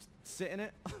to sit in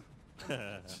it?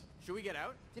 Should we get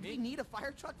out? Did we need a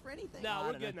fire truck for anything? No, I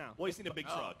we're don't good know. now. Well, he's seen a big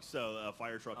truck, so a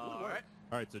fire truck would All work. right.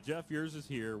 All right, so Jeff, yours is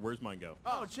here. Where's mine go?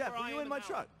 Oh, Jeff, where are I you am in my now.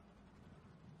 truck?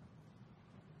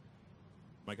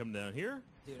 Am I coming down here?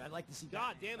 Dude, I'd like to see.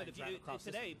 God Batman damn it! If drive you across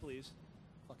this today, please.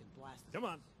 fucking blast. Come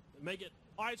on, make it.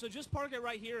 All right, so just park it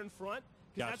right here in front,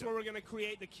 because that's Gotcha. where we're gonna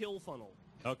create the kill funnel.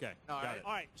 Okay, All got right. it.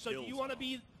 All right. So do Kill you want to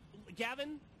funnel. be,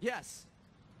 Gavin? Yes.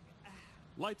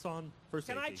 Lights on for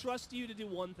Can safety. I trust you to do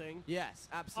one thing? Yes,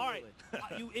 All absolutely.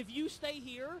 right. If you stay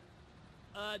here,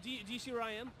 do you see where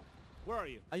I am? Where are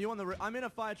you? Are you on the? I'm in a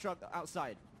fire truck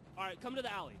outside. All right, come to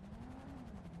the alley.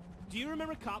 Do you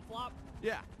remember Cop Flop?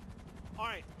 Yeah. All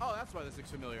right, Oh, that's why this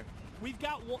looks familiar. we've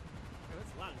got one. Oh,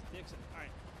 that's a lot of dicks in it. All right.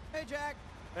 Hey, Jack.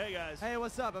 Hey guys. Hey,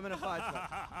 what's up? I'm in a fire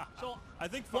truck. So I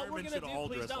think what we're firemen gonna should do, all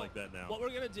please dress don't. like that now. What we're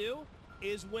gonna do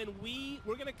is when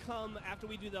we're gonna come after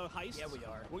we do the heist. Yeah, we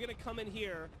are. We're gonna come in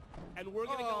here, and we're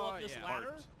gonna go Oh, up this yeah. ladder.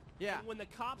 Parked. Yeah. And when the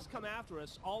cops come after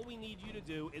us, all we need you to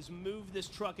do is move this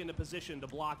truck into position to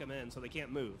block them in, so they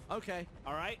can't move. Okay.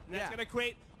 All right? And that's Yeah. gonna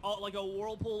create like a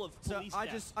whirlpool of So police. I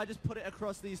death. just put it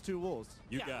across these two walls.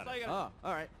 You Yeah, got that's all it. you gotta Oh,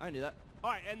 all right. I knew that. All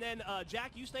right, and then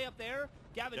Jack, you stay up there.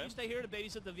 Gavin, Okay. you stay here to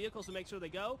babysit the vehicles to make sure they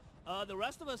go. The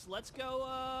rest of us, let's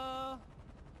go.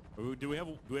 Ooh, do we have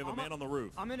a man on the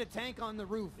roof? I'm in a tank on the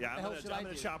roof. Yeah, what the I'm hell in should a I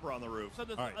do? chopper on the roof. So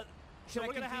the, All right. so Should I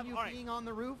we're gonna have. continue All right, being on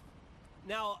the roof?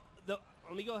 now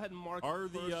let me go ahead and mark Are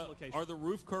the first the location. are the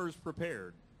roof cars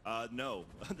prepared? No,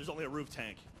 there's only a roof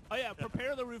tank. Oh yeah,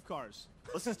 prepare the roof cars.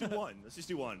 Let's just do one. Let's just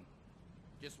do one.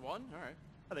 Just one? All right.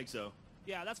 I think so.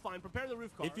 Yeah, that's fine. Prepare the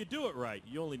roof car. If you do it right,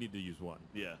 you only need to use one.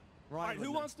 Yeah. All right,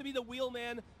 who wants to be the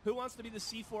wheelman? Who wants to be the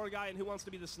C4 guy? And who wants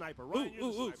to be the sniper? Ryan,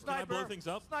 you're the Ooh, sniper. can I blow things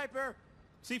up? Sniper.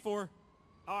 C4.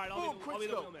 All right, I'll Boom, be the quick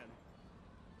scope. wheelman.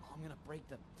 Oh, I'm gonna break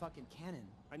the fucking cannon.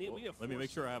 We need a Let me force. make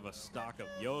sure I have a stock of.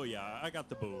 Yo, yeah, I got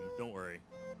the boom. Don't worry.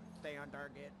 Stay on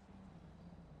target.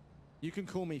 You can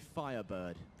call me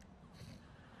Firebird.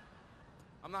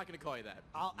 I'm not gonna call you that.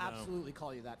 I'll absolutely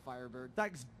call you that, Firebird.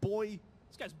 Thanks, boy.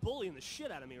 This guy's bullying the shit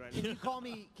out of me right Can now. you call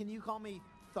me? Can you call me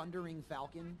Thundering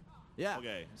Falcon? Yeah.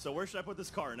 Okay, so where should I put this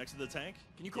car? Next to the tank?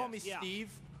 Can you call me Yeah. Steve?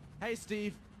 Hey,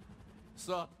 Steve.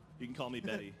 Sup? You can call me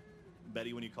Betty.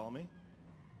 Betty when you call me?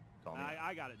 Call me.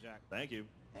 I got it, Jack. Thank you.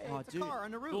 Hey, Oh, it's a dude. car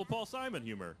on the Little roof. Paul Simon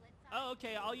humor. Oh,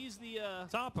 okay. I'll use the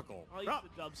Topical.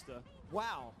 dubster.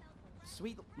 Wow.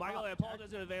 Sweet. Michael, I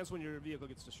apologize in advance when your vehicle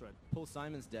gets destroyed. Paul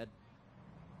Simon's dead.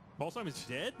 Paul Simon's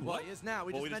dead? Well, What? he is now.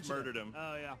 We Well, just we just mentioned murdered it. him.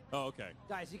 Oh yeah. Oh, okay.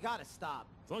 Guys, you gotta stop.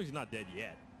 As long as he's not dead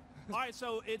yet. All right,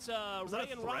 so it's that Ray a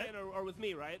and threat? Ryan are with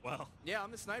me, right? Well, Yeah,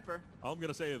 I'm the sniper. I'm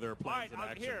gonna say there are All right, plans in I'm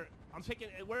action. here. I'm picking.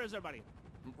 Where is everybody?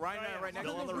 Ryan and I yeah, are right next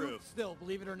still to on the you. roof. Still,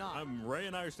 believe it or not. Ray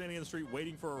and I are standing in the street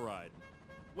waiting for a ride.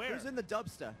 Where? Who's in the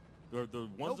dubster? The ones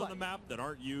on Nobody. the map that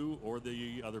aren't you or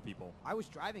the other people. I was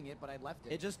driving it, but I left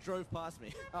it. It just drove past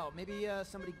me. Oh, maybe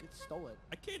somebody stole it.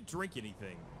 I can't drink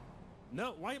anything.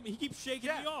 No, why? He keeps shaking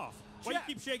Jeff. me off. Why Jeff.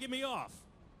 you keep shaking me off?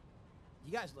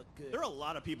 You guys look good. There are a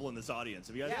lot of people in this audience.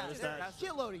 Have you guys yeah, noticed there's that? a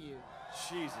shitload of you.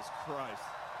 Jesus Christ.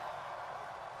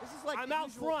 This is like I'm the out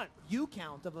usual front. You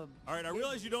count of a. All right, I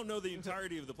realize you don't know the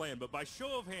entirety of the plan, but by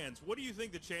show of hands, what do you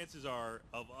think the chances are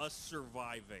of us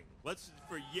surviving?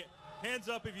 Hands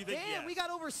up if you think Damn, yes. we got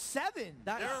over 7.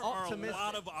 That is There are a optimistic.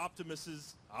 lot of Optimus?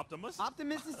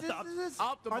 Optimistic. Optimus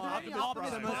Are there any Prime. Optimus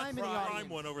Prime in the Prime audience?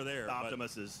 one over there. The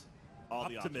Optimuses. All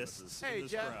the Optimuses. Hey, in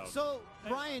this Jeff. crowd. So,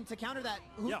 Ryan, to counter that,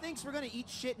 who Yeah. thinks we're gonna eat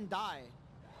shit and die?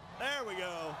 There we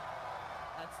go.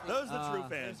 That's the, Those are the true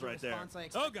that's fans the right there. response I Oh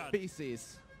expected. God.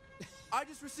 Species. I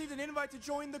just received an invite to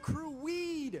join the crew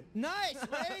Weed. Nice,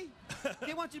 Ray.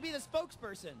 They want you to be the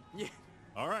spokesperson. Yeah.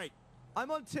 All right. I'm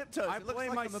on tiptoes. I It looks blame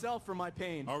like I'm a- myself for my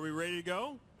pain. Are we ready to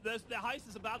go? The heist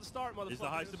is about to start, motherfucker. Is the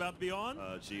heist about to be on?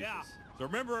 Jesus. Yeah. So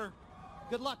remember,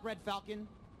 Good luck, Red Falcon.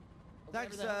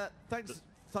 Thanks, Whatever the hell- thanks,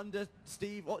 Thunder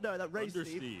Steve. Oh no, that Ray Under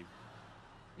Steve. Steve.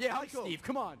 Yeah, hi, Michael. Steve.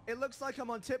 Come on. It looks like I'm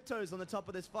on tiptoes on the top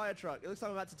of this fire truck. It looks like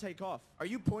I'm about to take off. Are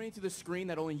you pointing to the screen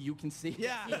that only you can see?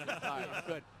 Yeah. All right,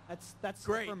 good. That's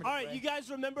Great. affirmative, All right, Ray. you guys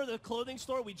remember the clothing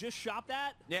store we just shopped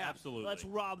at? Yeah. Absolutely. Let's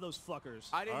rob those fuckers.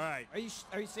 I All didn't. right.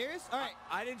 Are you serious? All right.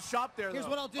 I didn't shop there. Here's though.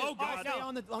 what I'll do. Oh, God. Stay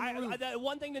on the roof.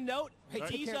 One thing to note, Hey, take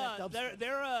these, care of that dumpster.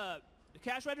 their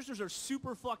cash registers are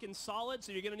super fucking solid,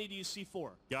 so you're going to need to use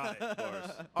C4. Got it. Of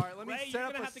course. All right, let me Ray, set you're up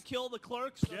going to a have to kill the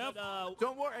clerks. so Jeff? that,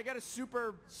 Don't worry, I got a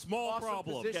super Small awesome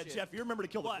problem. Yeah, position. Jeff, you remember to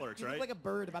kill the What? clerks, You look right? like a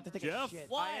bird about to take Jeff? a shit.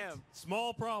 what? I am.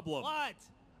 Small problem. What?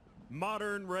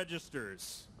 Modern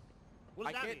registers. What does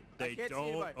I that can't- mean? I They can't see don't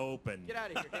anybody. open. Get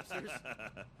out of here, hipsters.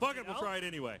 Fuck it, we'll No? try it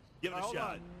anyway. Give it a Hold shot.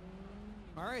 on.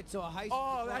 All right, so a heist.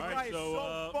 Oh, that All right, guy is so,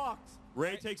 so fucked.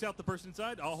 Ray takes out the person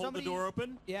inside. I'll hold Somebody- the door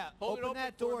open. Yeah, Hold it open open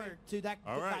that for door me. to that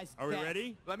All the right. guy's Are we death.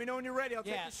 ready? Let me know when you're ready. I'll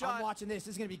Yeah, take the shot. I'm watching this.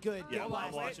 This is gonna be good. Yeah, Hold I'm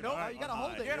on. watching. Nope, All right, you gotta all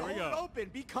hold right. it. You gotta Here we hold it go. open.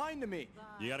 Be kind to me.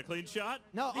 You got a clean shot?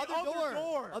 No, The other other door.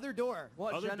 door. Other door.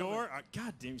 What Other gentleman? door?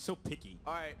 God damn, you're so picky.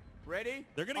 All right, ready?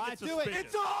 They're going to get do it. suspicious.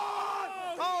 It's on!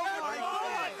 Oh, my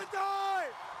God. The die!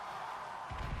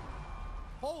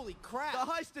 Holy crap! The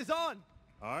heist is on.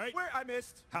 All right. Where I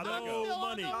missed. How'd that No go?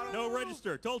 money, no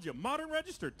register. Told you, modern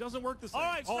register doesn't work the same. All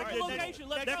right, second digital. location.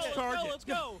 Let's Next go. target. Let's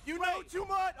go. You know too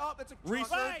much. Oh, that's a truck.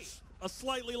 Research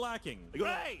slightly lacking.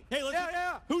 Ray. Hey, let's.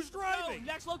 Yeah. Who's Go. driving?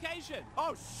 Next location.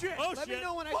 Oh shit. Oh, Let shit. me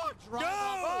know when I Fuck, should drive go.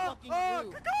 off the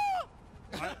fucking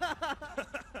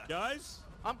roof. Guys,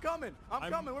 I'm coming.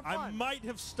 I'm coming. We're I fine. might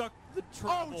have stuck the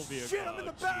travel Oh vehicle. shit! I'm in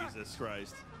the back. Jesus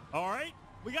Christ. All right,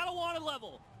 We got a wanted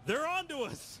level. they're on to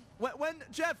us.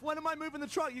 Jeff, when am I moving the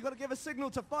truck? You got to give a signal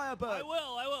to Firebird. I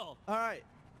will. All right.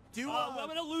 I'm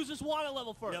gonna lose this wanted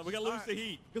level first. Yeah, we gotta lose the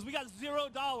heat. because we got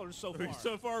 $0 so far.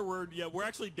 So far, we're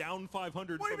actually down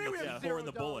 500 What do you from mean we the have floor in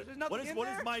the $0? bullet. There's nothing What is in what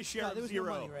there? is my share No, of there was no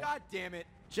zero? money, right? God damn it.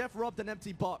 Jeff robbed an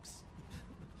empty box.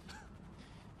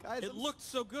 Guys, It looked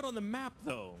so good on the map,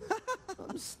 though.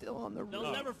 I'm still on the They'll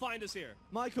roof. never find us here.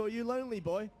 Michael, you lonely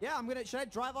boy? Yeah, I'm gonna. Should I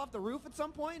drive off the roof at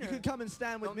some point? You or- could come and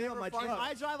stand with They'll me on never my find truck. If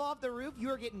I drive off the roof,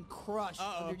 you are getting crushed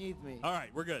Uh-oh. underneath me. All right,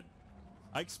 we're good.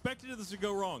 I expected this to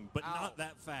go wrong, but Ow. not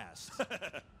that fast.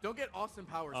 Don't get Austin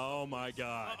Powers. Oh my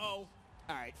God. Uh-oh.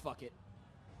 All right, fuck it.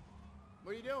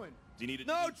 What are you doing? Do you need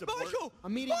No, need support? Michael!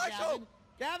 I'm meeting Michael!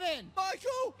 Gavin.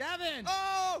 Michael! Gavin.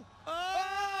 Oh!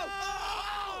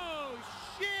 Oh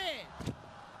shit!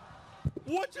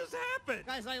 What just happened?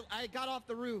 Guys, I got off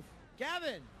the roof.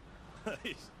 Gavin.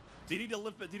 Do you need to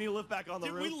lift? Do you need to lift back on the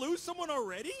Did roof? we lose someone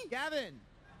already? Gavin.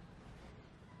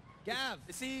 Gav.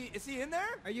 Is he in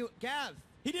there? Are you Gav?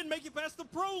 He didn't make it past the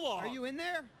prologue. Are you in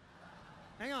there?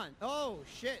 Hang on. Oh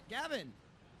shit, Gavin.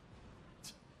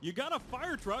 You got a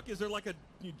fire truck? Is there like a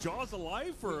Jaws of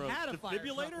Life or We a had a fire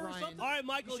defibrillator truck, or Ryan. something? All right,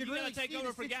 Michael, should you really gotta take see over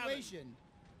the for Gavin. situation.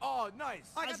 Oh, nice.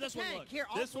 I How's got this the one tank. look? Here,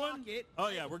 I'll This block one? it. Oh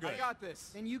yeah, we're good. I got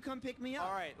this. And you come pick me up.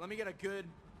 All right, let me get a good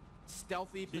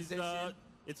stealthy He's, position.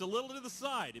 it's a little to the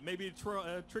side. It may be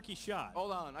a tricky shot.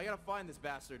 Hold on, I gotta find this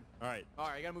bastard. All right. All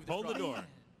right, I gotta move the Hold the truck. door.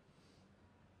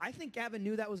 I think Gavin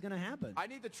knew that was gonna happen. I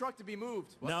need the truck to be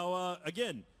moved. What? Now,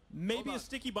 again, maybe Hold a on.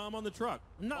 sticky bomb on the truck.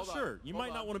 I'm not Hold on. sure. You Hold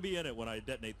might not on. want to be in it when I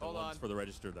detonate the Hold ones on. for the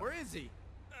register, though. Where is he?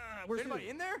 Where's Is anybody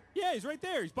in there? Yeah, he's right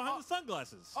there. He's behind Oh. the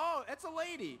sunglasses. Oh, that's a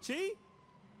lady. See?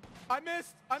 I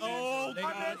missed. I missed. Oh, I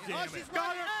God missed. damn Oh, it. she's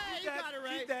got her. Hey, She's you dead. got her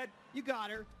right. She's dead. You got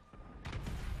her.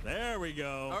 There we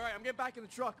go. All right, I'm getting back in the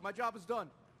truck. My job is done.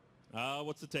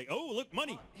 What's the take? Oh, look,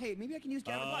 money. Hey, maybe I can use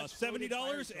Gavin. Watch.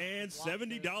 $70 and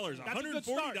 $70. That's a good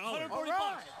start. $140. 140 All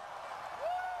bucks.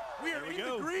 right. We are we in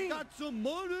go. the green. Got some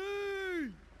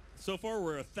money. So far,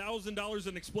 we're $1,000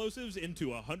 in explosives into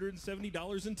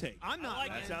 $170 in take. I'm not. like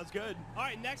That it. sounds good. All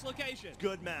right, next location.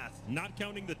 Good math. Not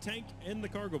counting the tank and the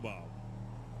cargo bomb.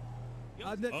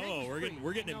 The tank Oh, is we're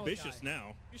free. getting No, ambitious guy.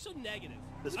 now. You're so negative.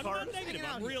 This I'm car, not negative. Hanging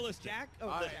out I'm here. realistic. Jack. Oh,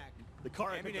 All right. Jack. the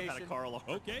car I picked up had a Ammunition. car alarm.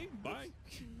 Okay, bye.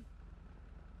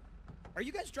 Are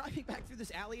you guys driving back through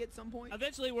this alley at some point?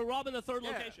 Eventually, we're robbing the third Yeah.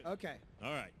 location. Okay.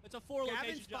 All right. It's a 4-location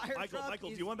Gavin's job. fire Michael, truck Michael,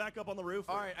 do is- you want back up on the roof?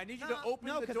 All right, I need you No, to open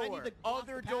no, the 'cause I door. need to block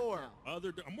Other the path door. now.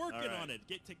 I'm working All right. on it.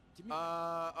 Give me. All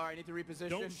right, I need to reposition.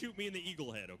 Don't shoot me in the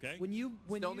eagle head, okay? When you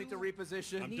Still need to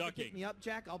reposition. I'm need to ducking. pick me up,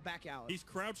 Jack, I'll back out. He's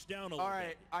crouched down a little All right,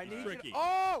 bit. I He's need you. tricky.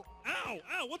 Oh, Ow!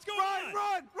 Ow! What's going Ryan, on?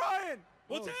 run, Ryan!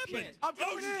 What's Oh, happened? shit. I'm Oh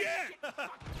coming in. shit!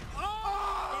 Oh!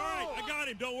 All right, I got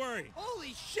him. Don't worry.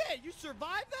 Holy shit! You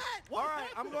survived that? All right,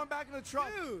 I'm going back in the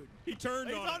truck. Dude, He turned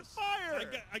He's on on us.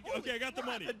 fire. Okay, I got the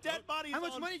money. The dead body's How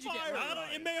much on money did you get? fire. I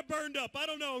don't, it may have burned up. I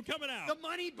don't know. I'm coming out. the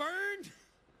money burned.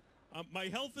 My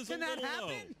health is Can a that little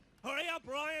low. happen? Hurry up,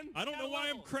 Ryan. I don't know why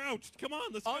I'm crouched. Come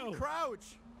on, let's go.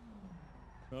 Uncrouch.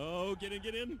 Oh, get in,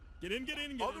 get in. Get in, get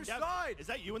in, get Other in. side. Is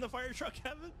that you in the fire truck,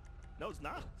 Kevin? No, it's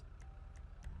not.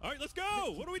 All right, let's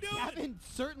go. What are we doing? Gavin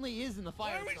certainly is in the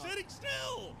Why fire are we truck. sitting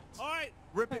still? All right,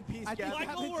 Rip in peace, I think Gavin.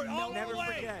 Michael, Gavin's we're on Never the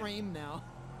way. forget. frame now.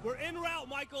 we're en route,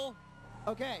 Michael.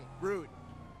 Okay, Root.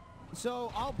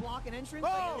 so I'll block an entrance.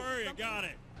 Oh! Don't worry, I got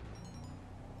it.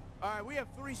 All right, we have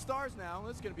 3 stars now.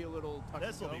 This is going to be a little touch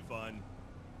This will and be go. fun.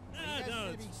 guys No,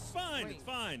 gonna it's be fine. straight. It's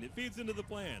fine. It feeds into the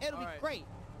plan. It'll All be right. great.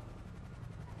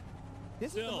 This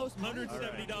is the Still, most money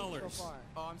 $170. so far.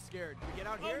 Oh, I'm scared. Can we get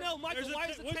out Oh here? no, Michael, There's a why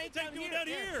ta- is the what's tank the tank down doing here? down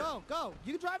here? Go, go.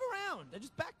 You can drive around. They're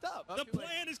just backed up. Oh, The too late.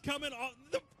 plan is coming off.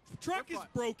 The truck We're is fine.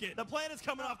 broken. The plan is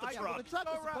coming off the I- truck. the truck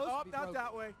Go is around. supposed Oh, to be not broken.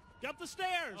 that way. Get up the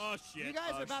stairs. Oh, shit. You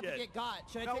guys are about to get got.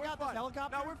 Should I take out this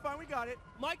helicopter? No, we're fine. We got it.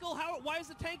 Michael, why is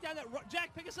the tank down there?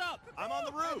 Jack, pick us up. I'm on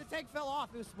the roof. The tank fell off.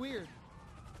 It was weird.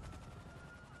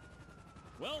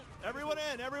 Well, Everyone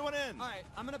in. Everyone in. All right,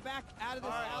 I'm going to back out of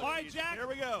this All right, alley. All right, Jack. Here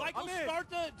we go. Michael, I'm in. start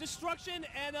the destruction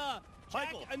and Jack,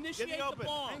 Michael, initiate get the open.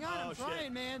 bomb. Hang on, Oh, I'm shit.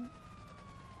 trying, man.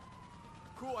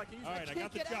 Cool, I can use all my right, I can't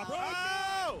got the get chopper. out.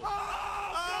 Oh!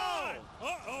 Oh!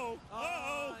 Uh-oh.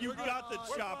 Uh-oh. You got the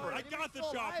chopper. I got the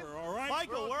Still alive? chopper, all right?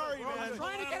 Michael, where are you, We're man? I'm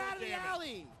trying to get out of the Damn it.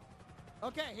 alley.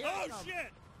 Okay, here I Oh, come.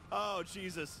 shit. Oh,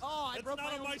 Jesus. Oh, I It's broke not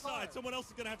my on own my car. side. Someone else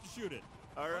is going to have to shoot it.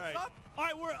 All right. All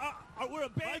right, we're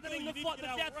abandoning Michael, you the need to get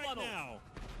out death right funnel. now.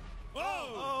 Oh!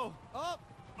 Oh. Oh,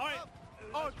 All right,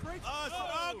 Oh, crazy.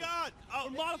 Oh, God. Oh,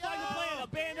 we're modifying the plan.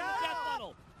 Abandon the death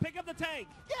funnel. Pick up the tank.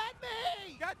 get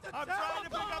me! Get the I'm trying to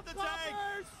pick up the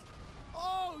tank.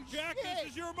 Oh, Jack, shit!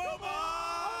 this is your moment.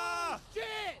 Ah! Shit!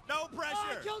 No Oh, I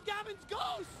pressure. killed Gavin's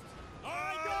ghost! All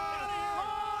right, go out of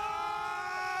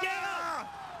here. Get him!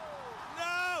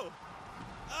 No.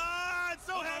 Ah, it's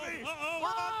so heavy. Uh-oh. We're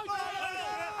on Oh, fire.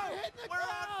 yeah, hitting the We're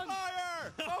ground. on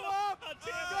fire. Go up.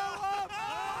 Go up.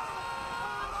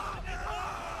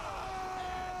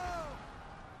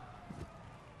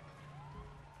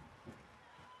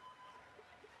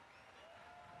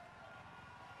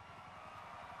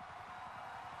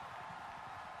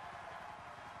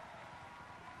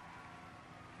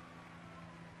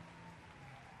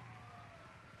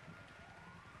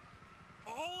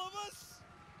 All of us?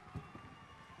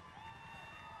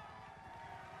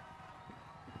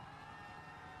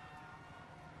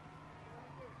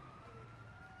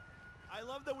 I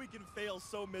love that we can fail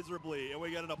so miserably and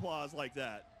we get an applause like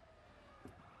that.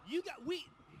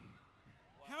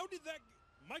 How did that...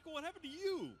 Michael, what happened to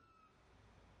you?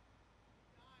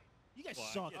 You guys Well,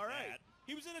 I suck. get All right. that.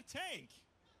 He was in a tank.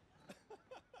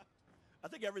 I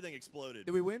think everything exploded.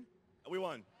 Did we win? We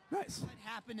won. Nice. What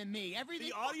happened to me? Everything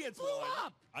The audience blew won.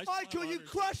 up. I still Michael, have you $100.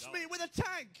 crushed me with a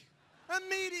tank.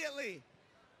 Immediately.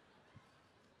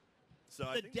 So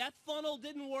I The think death funnel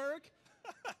didn't work.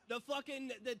 the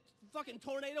fucking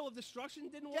tornado of destruction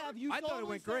didn't work. Gav, you I thought told it me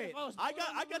went so if great. I was I born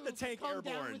on got the roof, tank come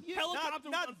down airborne. with you. Helicopter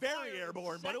was Not on very fire.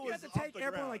 airborne, but it You was had the off tank the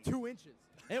airborne ground. like 2 inches.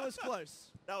 It was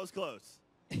close. That was close.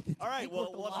 All right,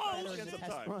 well, let's Oh, let's get shit. some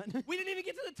Test time. run. We didn't even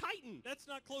get to the Titan. That's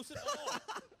not close at all.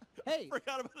 Hey,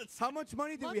 Forgot about the How much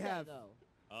money did we Monday, have? though.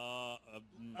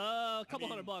 A couple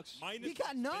 $100. Minus We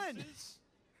got none. expenses?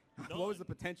 What was the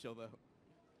potential, though?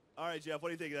 All right, Jeff, what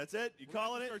do you think? That's it? You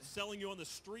calling it? Start selling you on the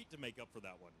street to make up for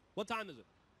that one. What time is it?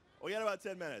 We got about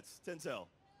 10 minutes. 10 till.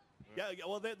 Yeah,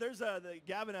 well, there's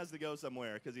Gavin has to go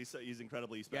somewhere because he's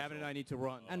incredibly special. Gavin and I need to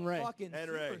run. And Ray. Fucking And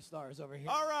Ray. superstars over here.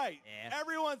 All right, Yeah.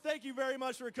 everyone, thank you very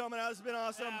much for coming out. This has been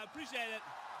awesome. Appreciate it.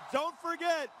 Don't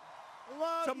forget,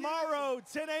 tomorrow,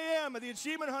 10 a.m. at the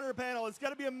Achievement Hunter panel. It's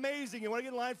going to be amazing. You want to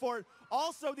get in line for it.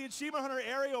 Also, the Achievement Hunter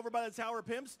area over by the Tower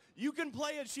Pimps, you can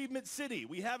play Achievement City.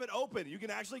 We have it open. You can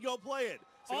actually go play it.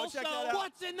 So go check that Also, out.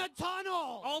 What's in the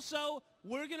tunnel? Also,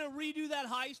 we're going to redo that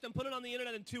heist and put it on the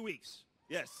internet in 2 weeks.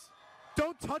 Yes.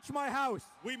 Don't touch my house.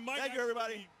 We might Thank you, actually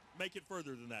everybody. make it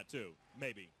further than that, too.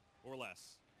 Maybe. Or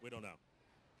less. We don't know.